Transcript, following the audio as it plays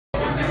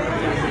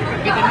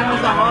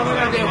tenemos la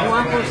obra de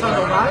Juanjo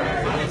Sandoval,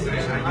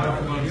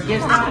 que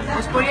está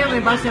expuesta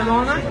en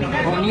Barcelona,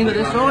 con Niño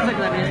de Sousa,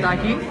 que también está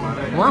aquí.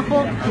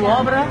 Juanjo, tu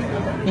obra,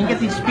 ¿en qué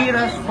te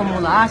inspiras?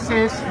 ¿Cómo la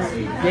haces?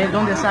 ¿De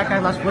dónde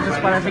sacas las fuerzas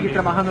para seguir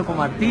trabajando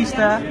como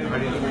artista?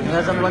 ¿En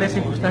las actuales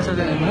circunstancias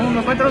del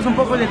mundo? Cuéntanos un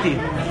poco de ti.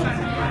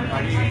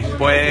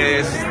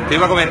 Pues te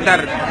iba a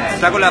comentar,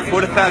 saco la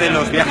fuerza de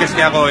los viajes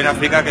que hago en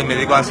África, que me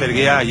dedico a ser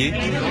guía allí,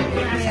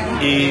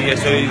 y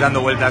estoy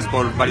dando vueltas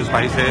por varios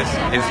países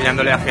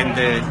enseñándole a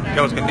gente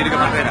que tiene que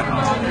manera.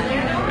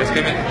 Es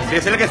que si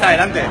es el que está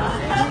adelante.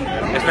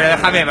 Espera,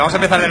 déjame, vamos a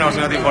empezar de nuevo si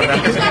no te importa. Ahí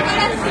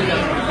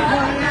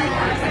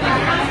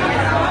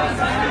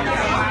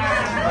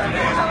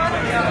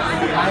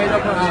lo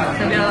podemos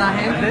atender a la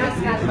gente,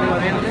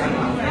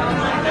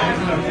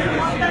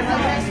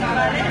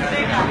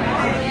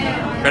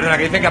 Perdona,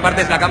 que dicen que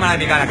aparte es la cámara de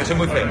mi cara, que soy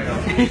muy feo.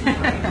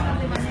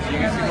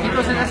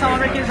 Entonces, esa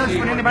obra que estás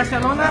exponiendo en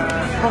Barcelona,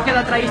 ¿por qué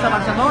la traíste a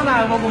Barcelona?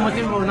 ¿Algún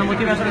motivo, una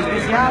motivación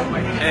especial?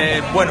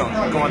 Bueno,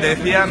 como te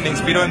decía, me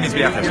inspiro en mis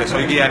viajes.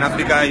 Soy guía en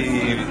África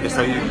y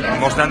estoy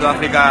mostrando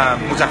África a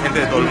mucha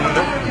gente de todo el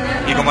mundo.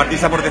 Y como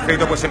artista por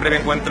defecto, pues siempre me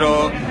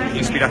encuentro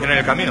inspiración en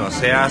el camino,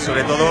 sea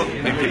sobre todo,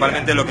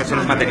 principalmente lo que son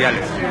los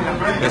materiales.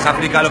 Pues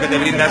África lo que te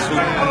brinda es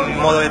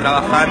un modo de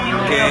trabajar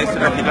que es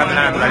reciclando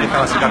la naturaleza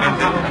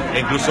básicamente, e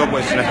incluso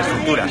pues las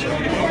estructuras.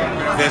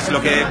 Entonces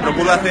lo que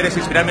procuro hacer es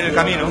inspirarme en el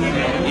camino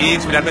y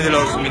inspirarme de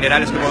los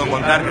minerales que puedo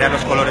encontrar, crear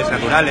los colores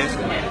naturales.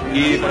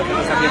 Y por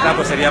ejemplo esta pieza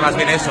pues sería más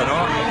bien eso, ¿no?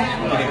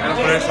 Utilizar los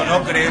colores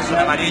sonocres, son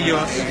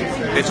amarillos,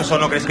 de hecho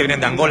sonocres que vienen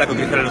de Angola, que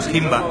utilizan los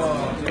Himba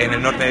en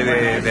el norte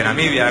de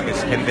Namibia, que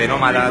es gente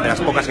nómada, de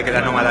las pocas que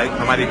quedan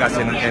nomádicas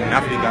en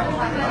África,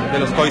 de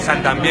los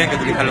Khoisan también, que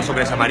utilizan los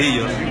ocres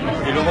amarillos,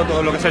 y luego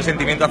todo lo que es el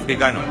sentimiento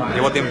africano.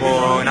 Llevo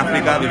tiempo en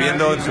África,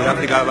 viviendo en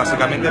Sudáfrica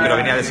básicamente, pero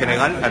venía de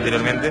Senegal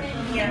anteriormente,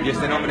 y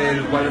este nombre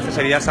del cuadro este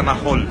sería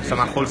Samahol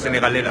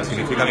senegalera,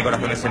 significa mi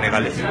corazón es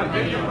senegalés.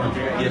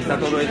 Y está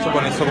todo hecho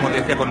con eso, como te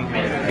decía, con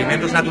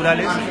pigmentos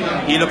naturales,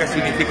 y lo que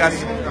significa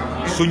es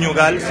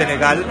Suñugal,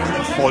 Senegal,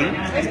 Hol,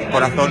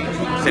 corazón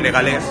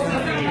senegalés,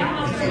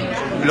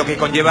 lo que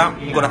conlleva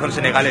un corazón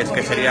senegalés,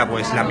 que sería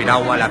pues la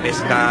piragua, la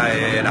pesca,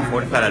 la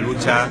fuerza, la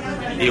lucha,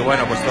 y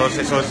bueno, pues todos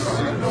esos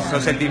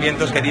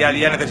sentimientos que día a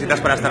día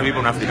necesitas para estar vivo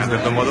en África, de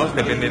todos modos,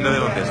 dependiendo de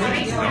dónde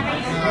estés, ¿no?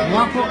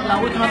 Juanjo, la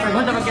última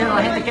pregunta, porque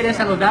la gente quiere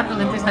saludar, la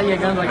gente está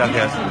llegando aquí.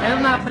 Gracias. Es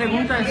una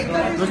pregunta,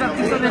 ¿los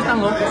artistas no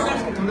están locos?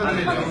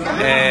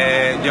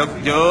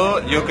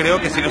 Yo creo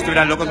que si no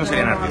estuvieran locos no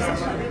serían artistas.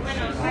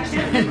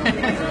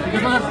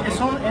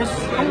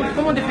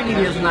 ¿Cómo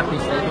definirías un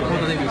artista desde tu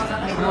punto de vista?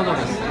 ¿Cómo lo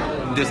ves?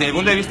 Desde mi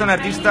punto de vista, un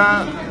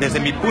artista, desde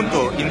mi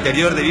punto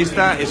interior de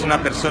vista, es una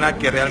persona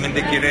que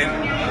realmente quiere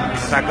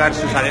sacar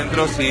sus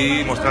adentros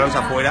y mostrarlos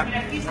afuera,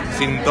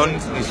 sin ton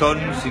ni son,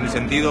 sin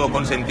sentido o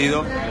con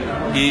sentido,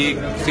 y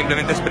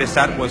simplemente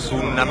expresar pues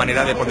una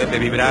manera de poder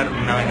vibrar,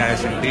 una manera de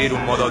sentir,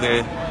 un modo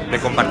de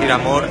compartir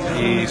amor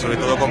y sobre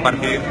todo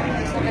compartir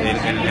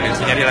el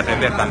enseñar y el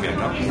aprender también,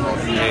 ¿no?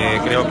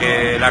 Creo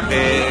que el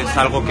arte es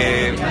algo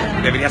que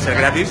debería ser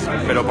gratis,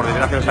 pero por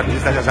desgracia los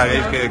artistas ya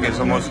sabéis que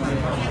somos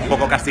un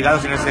poco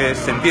castigados en ese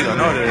sentido,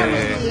 ¿no?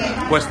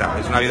 Cuesta,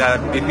 es una vida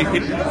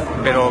difícil,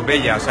 pero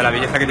bella, o sea, la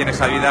belleza que tiene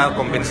esa vida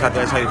compensa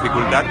toda esa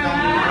dificultad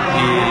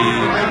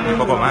y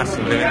poco más.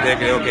 Simplemente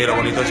creo que lo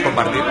bonito es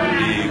compartir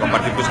y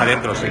compartir tus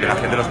adentros y que la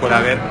gente los pueda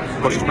ver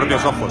con sus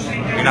propios ojos.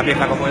 Y una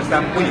pieza como esta,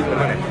 una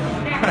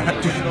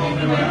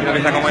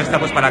pieza como esta,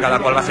 pues para cada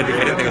cual va a ser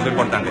diferente, que es lo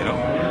importante, ¿no?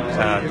 O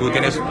sea, tú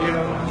tienes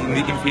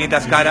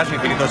infinitas caras,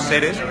 infinitos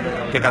seres,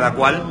 que cada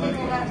cual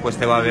pues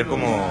te va a ver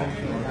como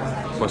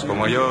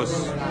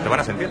ellos te van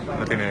a sentir,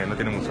 no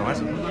tiene mucho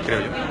más, creo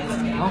yo.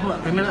 Vamos,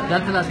 primero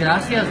darte las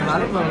gracias,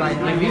 ¿vale? Por la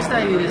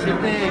entrevista y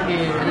decirte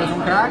que eres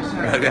un crack.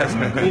 Gracias.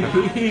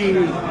 Y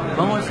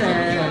vamos,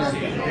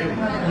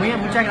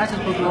 muchas gracias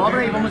por tu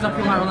obra y vamos a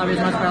filmar una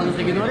vez más para los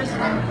seguidores.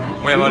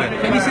 Muy amable.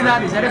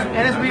 Felicidades,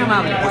 eres muy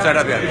amable. Muchas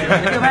gracias.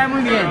 Que te vaya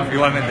muy bien.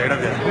 Igualmente,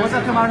 gracias. Vamos a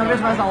filmar una vez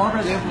más la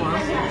obra de Juan.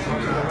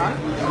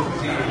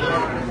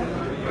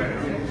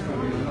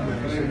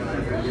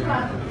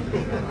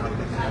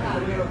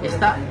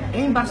 Está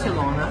en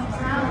Barcelona,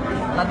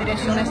 la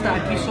dirección está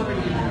aquí sobre el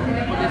mundo,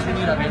 puedes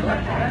venir a verla.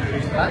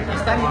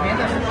 Está en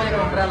venta, se puede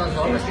comprar las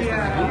obras que están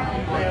aquí,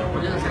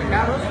 puedes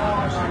acercaros.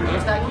 Y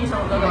está aquí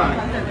saludando a la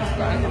gente,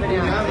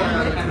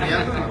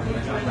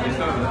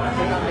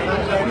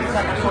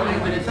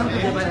 interesante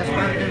de varias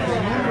partes